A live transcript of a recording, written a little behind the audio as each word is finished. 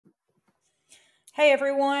Hey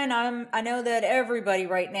everyone, I know that everybody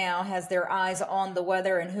right now has their eyes on the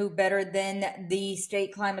weather, and who better than the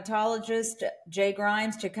state climatologist Jay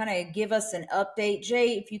Grymes to kind of give us an update.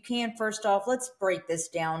 Jay, if you can, first off, let's break this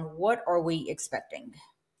down. What are we expecting?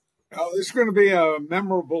 Oh, this is going to be a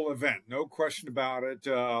memorable event, no question about it.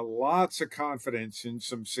 Lots of confidence in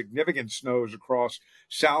some significant snows across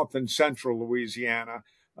south and central Louisiana.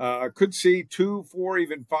 Could see 2, 4,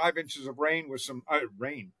 even 5 inches of rain with some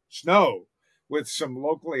snow with some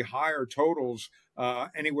locally higher totals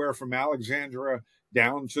anywhere from Alexandria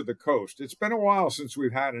down to the coast. It's been a while since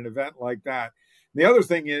we've had an event like that. The other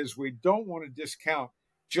thing is, we don't want to discount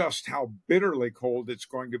just how bitterly cold it's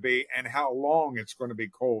going to be and how long it's going to be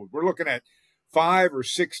cold. We're looking at 5 or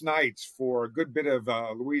 6 nights for a good bit of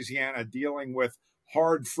Louisiana dealing with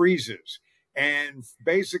hard freezes. And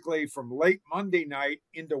basically, from late Monday night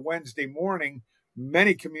into Wednesday morning,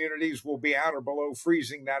 many communities will be at or below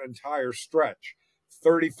freezing that entire stretch.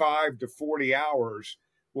 35 to 40 hours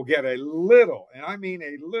will get a little, and I mean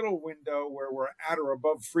a little window where we're at or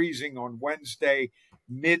above freezing on Wednesday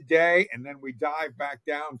midday, and then we dive back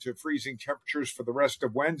down to freezing temperatures for the rest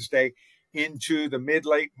of Wednesday into the mid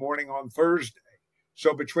late morning on Thursday.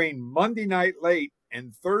 So between Monday night late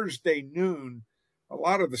and Thursday noon, a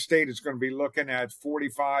lot of the state is going to be looking at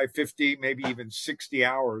 45, 50, maybe even 60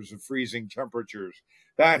 hours of freezing temperatures.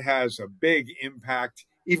 That has a big impact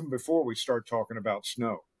even before we start talking about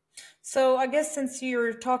snow. So, I guess since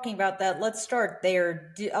you're talking about that, let's start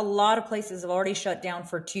there. A lot of places have already shut down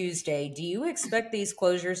for Tuesday. Do you expect these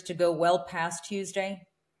closures to go well past Tuesday?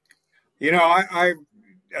 You know, I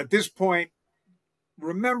at this point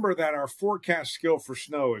remember that our forecast skill for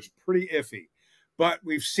snow is pretty iffy, but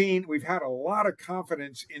we've had a lot of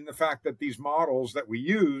confidence in the fact that these models that we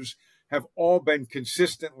use have all been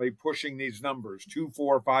consistently pushing these numbers 2,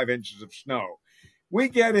 4, 5 inches of snow. We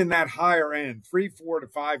get in that higher end 3, 4 to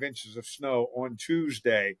 5 inches of snow on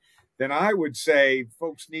Tuesday, then I would say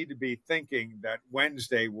folks need to be thinking that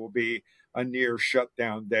Wednesday will be a near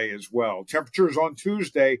shutdown day as well. Temperatures on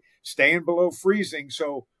Tuesday staying below freezing,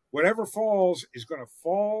 so whatever falls is going to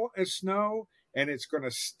fall as snow and it's going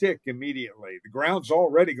to stick immediately. The ground's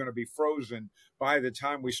already going to be frozen by the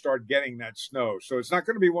time we start getting that snow. So it's not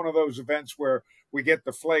going to be one of those events where we get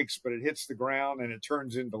the flakes, but it hits the ground and it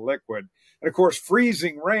turns into liquid. And of course,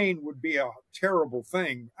 freezing rain would be a terrible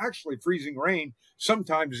thing. Actually, freezing rain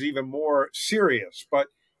sometimes is even more serious, but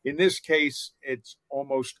in this case, it's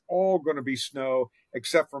almost all going to be snow,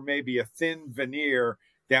 except for maybe a thin veneer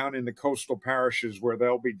down in the coastal parishes where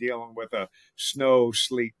they'll be dealing with a snow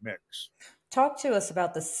sleet mix. Talk to us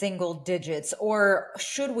about the single digits, or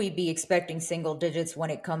should we be expecting single digits when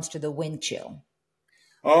it comes to the wind chill?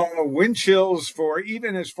 Oh, wind chills for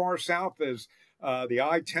even as far south as the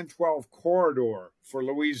I-1012 corridor for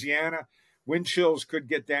Louisiana. Wind chills could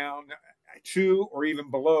get down to or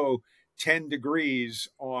even below 10 degrees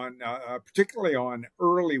on, particularly on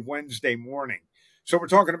early Wednesday morning. So we're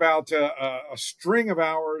talking about a string of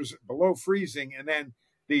hours below freezing, and then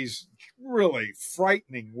these really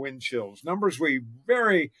frightening wind chills, numbers we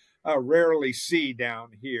very rarely see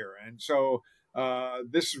down here. And so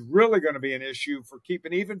this is really going to be an issue for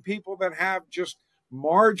keeping even people that have just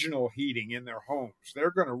marginal heating in their homes.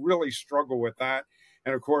 They're going to really struggle with that.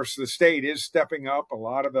 And of course, the state is stepping up. A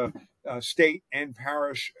lot of the state and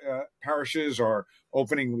parishes are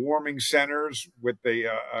opening warming centers with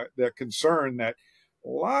the concern that a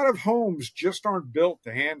lot of homes just aren't built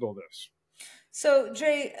to handle this. So,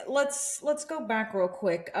 Jay, let's go back real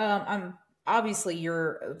quick. I'm obviously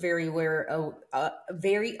you're very aware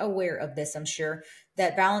of this. I'm sure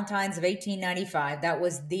that Valentine's of 1895, that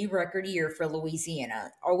was the record year for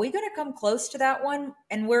Louisiana. Are we going to come close to that one?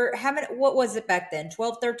 And we're having, what was it back then?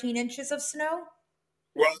 12, 13 inches of snow?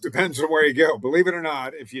 Well, it depends on where you go. Believe it or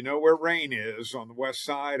not, if you know where rain is on the west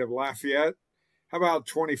side of Lafayette, how about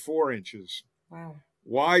 24 inches? Wow.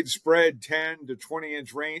 Widespread 10 to 20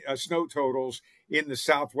 inch rain snow totals in the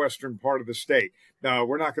southwestern part of the state. No,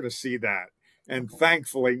 we're not going to see that. And Okay.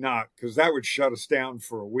 thankfully not, because that would shut us down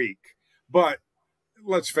for a week. But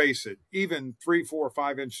let's face it, even 3, 4,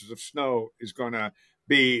 5 inches of snow is going to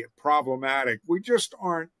be problematic. We just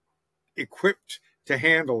aren't equipped to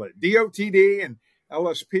handle it. DOTD and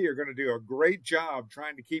LSP are going to do a great job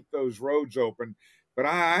trying to keep those roads open. But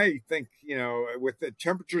I think, with the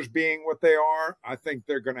temperatures being what they are, I think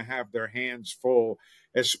they're going to have their hands full,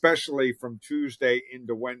 especially from Tuesday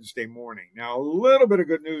into Wednesday morning. Now, a little bit of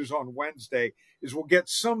good news on Wednesday is we'll get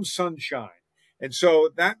some sunshine. And so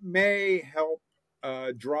that may help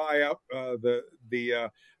dry up the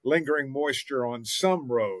lingering moisture on some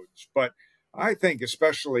roads. But I think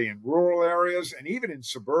especially in rural areas and even in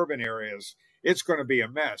suburban areas, it's going to be a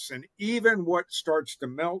mess. And even what starts to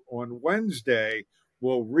melt on Wednesday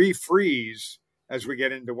will refreeze as we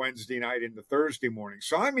get into Wednesday night into Thursday morning.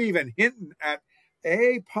 So I'm even hinting at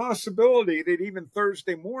a possibility that even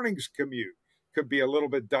Thursday morning's commute could be a little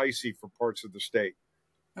bit dicey for parts of the state.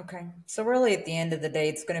 Okay. So really at the end of the day,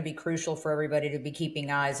 it's going to be crucial for everybody to be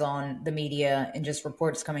keeping eyes on the media and just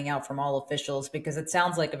reports coming out from all officials because it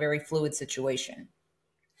sounds like a very fluid situation.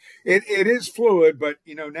 It is fluid, but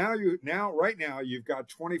now right now you've got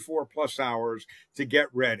 24 plus hours to get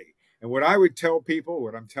ready. And what I would tell people,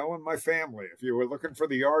 what I'm telling my family, if you were looking for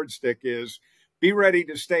the yardstick, is be ready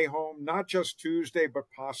to stay home, not just Tuesday, but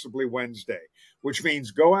possibly Wednesday, which means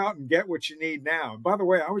go out and get what you need now. And by the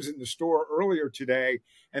way, I was in the store earlier today,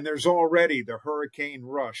 and there's already the hurricane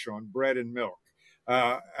rush on bread and milk.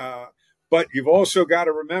 Uh, uh, but you've also got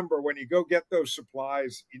to remember when you go get those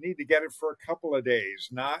supplies, you need to get it for a couple of days,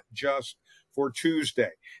 not just for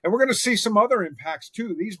Tuesday. And we're going to see some other impacts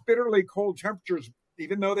too. These bitterly cold temperatures,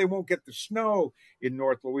 even though they won't get the snow in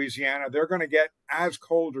North Louisiana, they're going to get as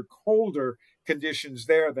cold or colder conditions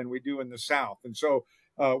there than we do in the South. And so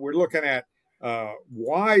we're looking at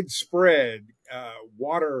widespread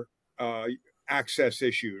water access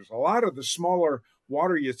issues. A lot of the smaller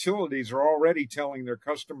water utilities are already telling their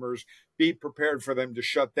customers be prepared for them to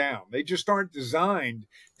shut down. They just aren't designed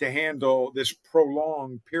to handle this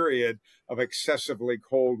prolonged period of excessively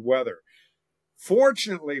cold weather.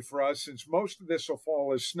 Fortunately for us, since most of this will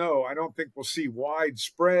fall as snow, I don't think we'll see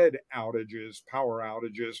widespread outages, power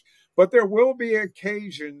outages, but there will be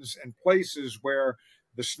occasions and places where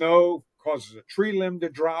the snow causes a tree limb to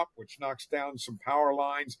drop, which knocks down some power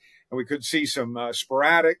lines, and we could see some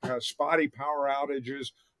sporadic, spotty power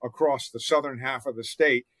outages across the southern half of the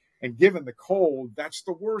state. And given the cold, that's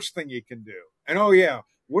the worst thing you can do. And oh yeah,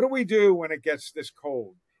 what do we do when it gets this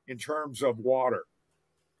cold in terms of water?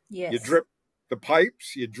 You Yes. drip the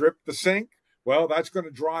pipes, you drip the sink. Well, that's going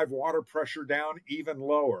to drive water pressure down even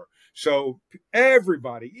lower. So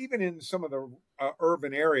everybody, even in some of the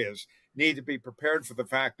urban areas, need to be prepared for the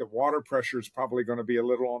fact that water pressure is probably going to be a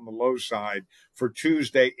little on the low side for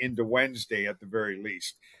Tuesday into Wednesday at the very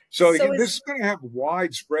least. So So this is is going to have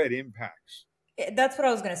widespread impacts. that's what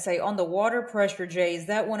I was going to say on the water pressure, Jay. Is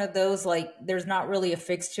that one of those like there's not really a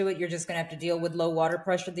fix to it? You're just going to have to deal with low water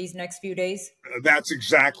pressure these next few days? That's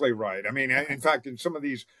exactly right. I mean, Okay. in fact, in some of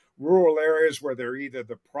these rural areas where they're either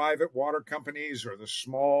the private water companies or the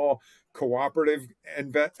small cooperative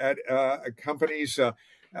companies,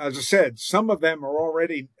 as I said, some of them are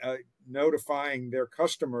already notifying their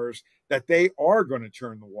customers that they are going to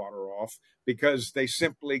turn the water off because they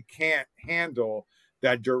simply can't handle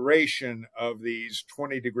that duration of these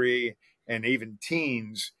 20-degree and even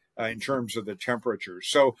teens in terms of the temperatures.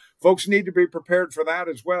 So folks need to be prepared for that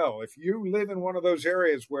as well. If you live in one of those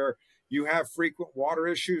areas where you have frequent water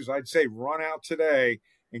issues, I'd say run out today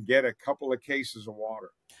and get a couple of cases of water.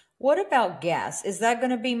 What about gas? Is that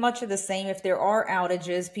going to be much of the same if there are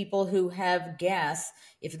outages? People who have gas,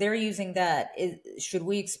 if they're using that, should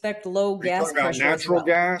we expect low Are you gas talking about pressure as natural well?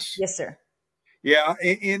 gas? Yes, sir. Yeah,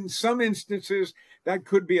 in some instances, that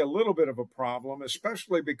could be a little bit of a problem,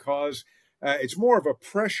 especially because it's more of a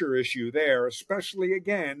pressure issue there, especially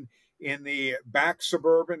again in the back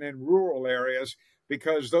suburban and rural areas,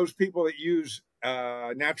 because those people that use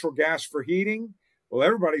natural gas for heating, well,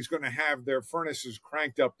 everybody's going to have their furnaces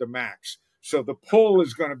cranked up to max. So the pull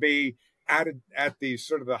is going to be at the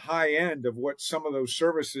sort of the high end of what some of those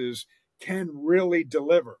services can really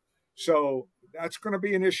deliver. So that's going to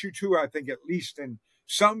be an issue too, I think, at least in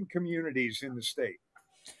some communities in the state.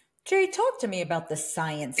 Jay, talk to me about the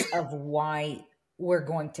science of why we're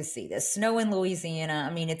going to see this snow in Louisiana.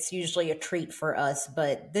 I mean, it's usually a treat for us,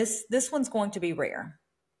 but this one's going to be rare.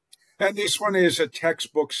 And this one is a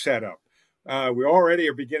textbook setup. We already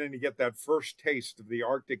are beginning to get that first taste of the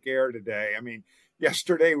Arctic air today. I mean,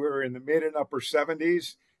 yesterday we were in the mid and upper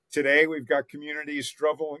 70s. Today we've got communities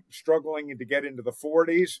struggling to get into the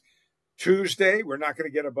 40s. Tuesday, we're not going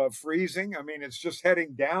to get above freezing. I mean, it's just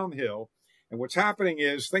heading downhill. And what's happening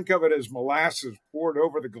is think of it as molasses poured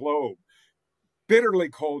over the globe. Bitterly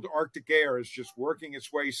cold Arctic air is just working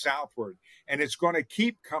its way southward, and it's going to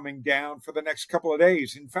keep coming down for the next couple of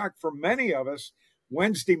days. In fact, for many of us,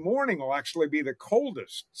 Wednesday morning will actually be the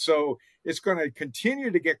coldest. So it's going to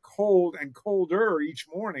continue to get cold and colder each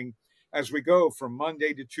morning as we go from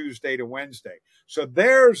Monday to Tuesday to Wednesday. So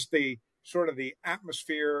there's the sort of the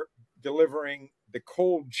atmosphere delivering the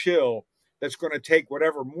cold chill that's going to take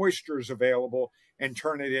whatever moisture is available and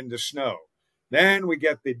turn it into snow. Then we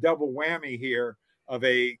get the double whammy here of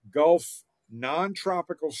a Gulf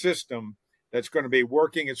non-tropical system that's going to be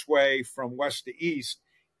working its way from west to east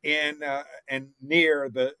in and near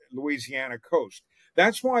the Louisiana coast.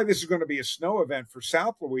 That's why this is going to be a snow event for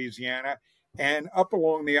South Louisiana. And up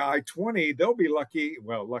along the I-20, they'll be lucky.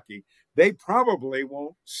 Well, lucky. They probably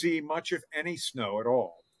won't see much, if any, snow at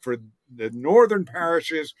all. For the northern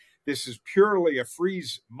parishes, this is purely a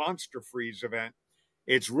monster freeze event.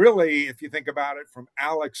 It's really, if you think about it, from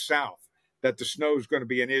Alex south that the snow is going to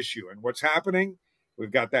be an issue. And what's happening?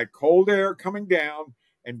 We've got that cold air coming down,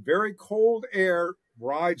 and very cold air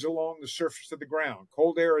rides along the surface of the ground.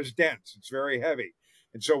 Cold air is dense. It's very heavy.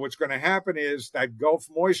 And so what's going to happen is that Gulf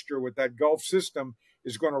moisture with that Gulf system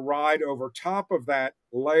is going to ride over top of that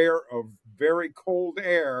layer of very cold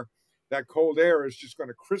air. That cold air is just going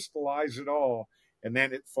to crystallize it all, and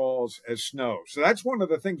then it falls as snow. So that's one of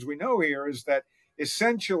the things we know here, is that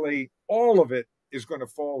essentially all of it is going to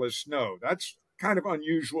fall as snow. That's kind of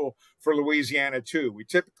unusual for Louisiana too. We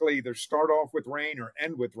typically either start off with rain or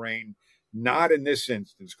end with rain. Not in this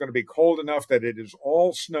instance. It's going to be cold enough that it is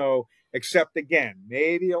all snow, except again,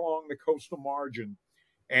 maybe along the coastal margin.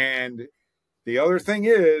 And the other thing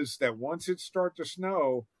is that once it starts to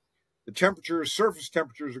snow, the temperatures, surface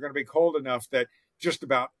temperatures, are going to be cold enough that just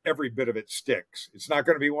about every bit of it sticks. It's not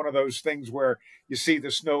going to be one of those things where you see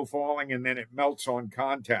the snow falling and then it melts on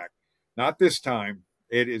contact. Not this time.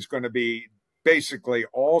 It is going to be basically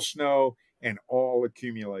all snow and all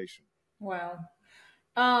accumulation. Wow.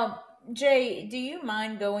 Jay, do you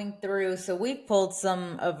mind going through? So we've pulled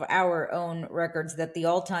some of our own records, that the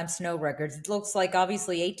all-time snow records. It looks like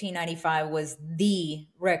obviously 1895 was the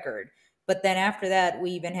record. But then after that, we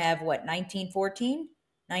even have what, 1914,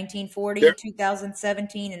 1940, There,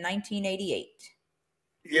 2017, and 1988.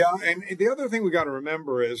 yeah, and the other thing we got to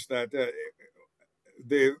remember is that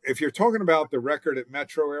if you're talking about the record at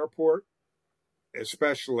Metro Airport,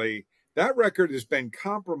 especially, that record has been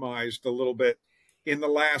compromised a little bit in the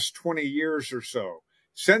last 20 years or so.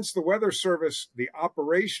 Since the Weather Service, the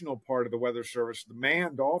operational part of the Weather Service, the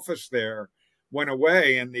manned office there, went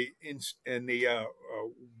away, and the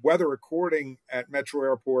weather recording at Metro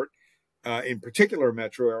Airport, in particular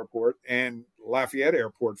Metro Airport and Lafayette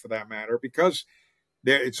Airport for that matter, because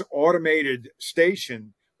it's automated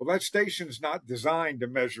station. Well, that station is not designed to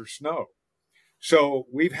measure snow. So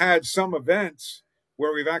we've had some events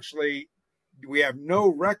where we have no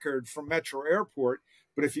record from Metro Airport,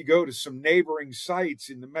 but if you go to some neighboring sites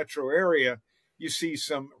in the metro area, you see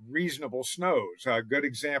some reasonable snows. A good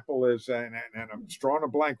example is, and I'm drawing a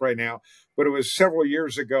blank right now, but it was several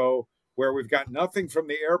years ago where we've got nothing from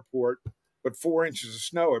the airport but 4 inches of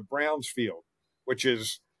snow at Brownsfield, which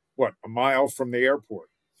is, what, a mile from the airport.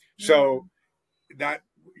 So that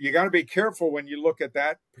you got to be careful when you look at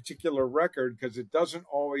that particular record, because it doesn't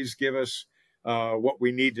always give us what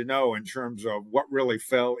we need to know in terms of what really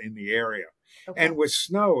fell in the area. Okay. And with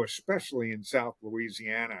snow, especially in South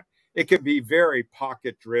Louisiana, it can be very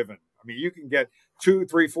pocket driven. I mean, you can get 2,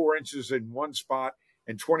 3, 4 inches in one spot,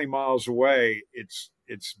 and 20 miles away, it's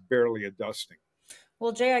barely a dusting.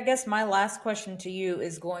 Well, Jay, I guess my last question to you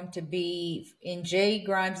is going to be, in Jay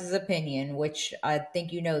Grymes' opinion, which I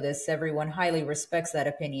think you know this, everyone highly respects that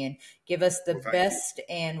opinion. Give us the best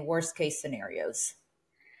and worst case scenarios.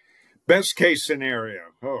 Best case scenario.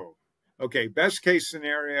 Oh, okay. Best case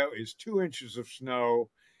scenario is 2 inches of snow,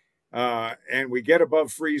 and we get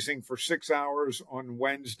above freezing for 6 hours on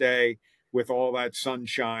Wednesday with all that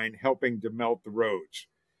sunshine helping to melt the roads.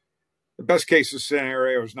 The best case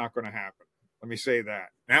scenario is not going to happen. Let me say that.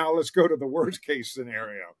 Now let's go to the worst case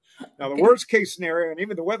scenario. Now, the worst case scenario, and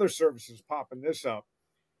even the Weather Service is popping this up,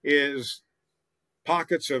 is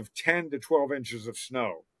pockets of 10 to 12 inches of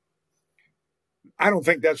snow. I don't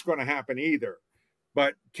think that's going to happen either.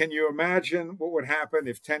 But can you imagine what would happen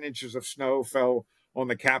if 10 inches of snow fell on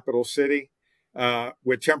the capital city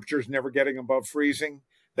with temperatures never getting above freezing?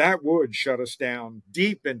 That would shut us down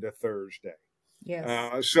deep into Thursday.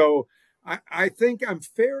 Yes. So I think I'm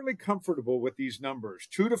fairly comfortable with these numbers,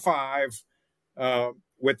 2 to 5,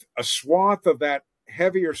 with a swath of that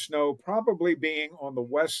heavier snow probably being on the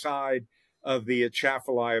west side of the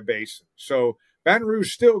Atchafalaya Basin. So Baton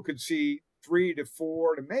Rouge still could see 3 to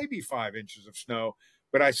 4 to maybe 5 inches of snow,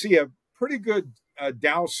 but I see a pretty good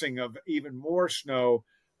dousing of even more snow,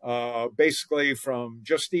 basically from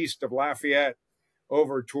just east of Lafayette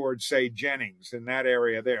over towards, say, Jennings, in that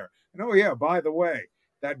area there. And oh yeah, by the way,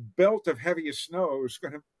 that belt of heaviest snow is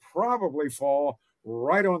going to probably fall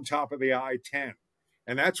right on top of the I-10.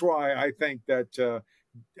 And that's why I think that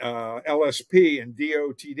LSP and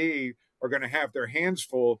DOTD are going to have their hands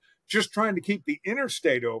full just trying to keep the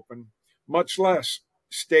interstate open, much less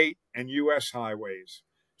state and U.S. highways.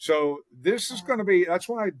 So this is going to be, that's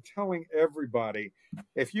why I'm telling everybody,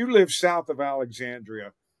 if you live south of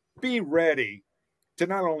Alexandria, be ready to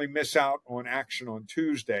not only miss out on action on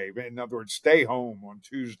Tuesday, in other words, stay home on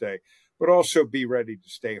Tuesday, but also be ready to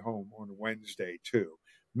stay home on Wednesday too.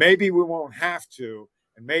 Maybe we won't have to,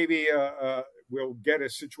 and maybe we'll get a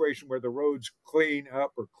situation where the roads clean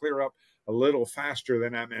up or clear up a little faster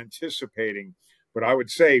than I'm anticipating. But I would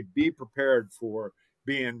say be prepared for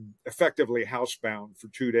being effectively housebound for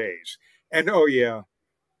 2 days. And oh, yeah,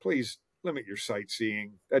 please limit your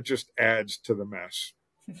sightseeing. That just adds to the mess.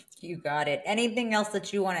 You got it. Anything else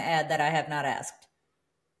that you want to add that I have not asked?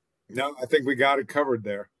 No, I think we got it covered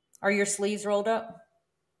there. Are your sleeves rolled up?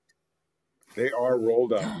 They are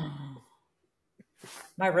rolled up.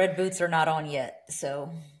 My red boots are not on yet,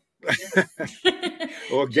 so.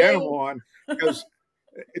 Well, get them Jay, on because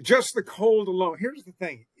just the cold alone. Here's the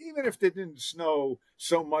thing: even if it didn't snow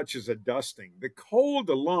so much as a dusting, the cold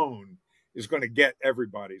alone is going to get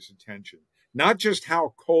everybody's attention. Not just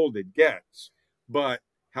how cold it gets, but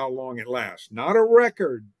how long it lasts. Not a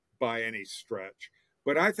record by any stretch,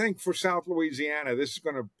 but I think for South Louisiana, this is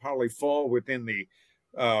going to probably fall within the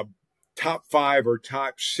uh, top 5 or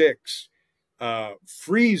top 6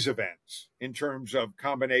 freeze events in terms of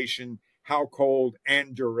combination, how cold,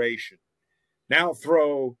 and duration. Now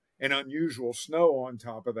throw an unusual snow on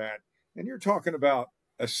top of that, and you're talking about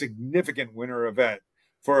a significant winter event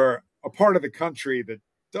for a part of the country that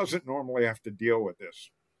doesn't normally have to deal with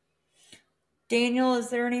this. Daniel, is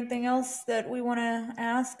there anything else that we want to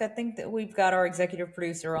ask? I think that we've got our executive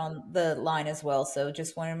producer on the line as well, so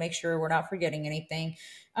just want to make sure we're not forgetting anything.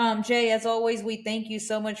 Jay, as always, we thank you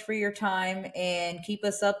so much for your time and keep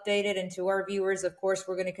us updated. And to our viewers, of course,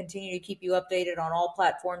 we're going to continue to keep you updated on all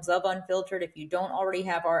platforms of Unfiltered. If you don't already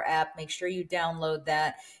have our app, make sure you download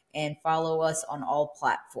that and follow us on all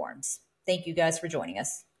platforms. Thank you guys for joining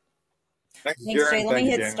us. Thank you, Thanks, Jay. Kiran. Let Thank me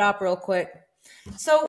you, hit Daniel. stop real quick. So